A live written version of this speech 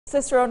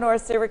Cicero,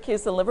 North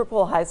Syracuse, and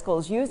Liverpool high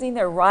schools using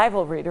their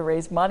rivalry to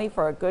raise money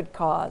for a good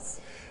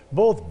cause.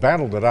 Both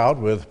battled it out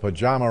with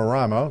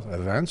Pajamarama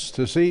events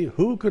to see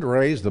who could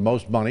raise the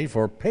most money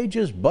for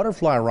Paige's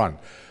Butterfly Run.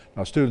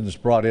 Now, students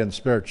brought in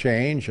spare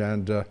change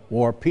and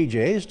wore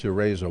PJs to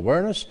raise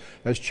awareness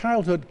as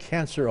Childhood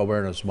Cancer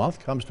Awareness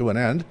Month comes to an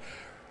end.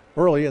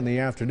 Early in the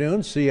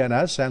afternoon,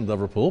 CNS and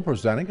Liverpool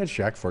presenting a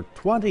check for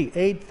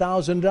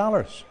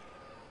 $28,000.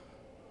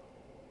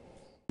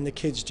 The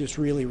kids just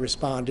really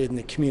responded and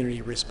the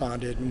community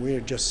responded, and we're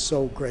just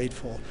so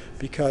grateful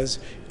because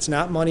it's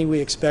not money we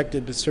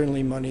expected, but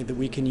certainly money that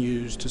we can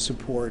use to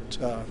support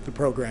the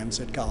programs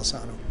at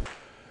Golisano.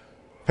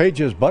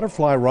 Paige's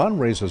Butterfly Run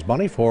raises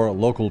money for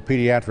local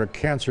pediatric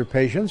cancer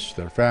patients,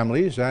 their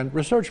families, and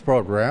research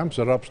programs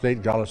at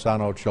upstate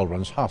Golisano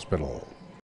Children's Hospital.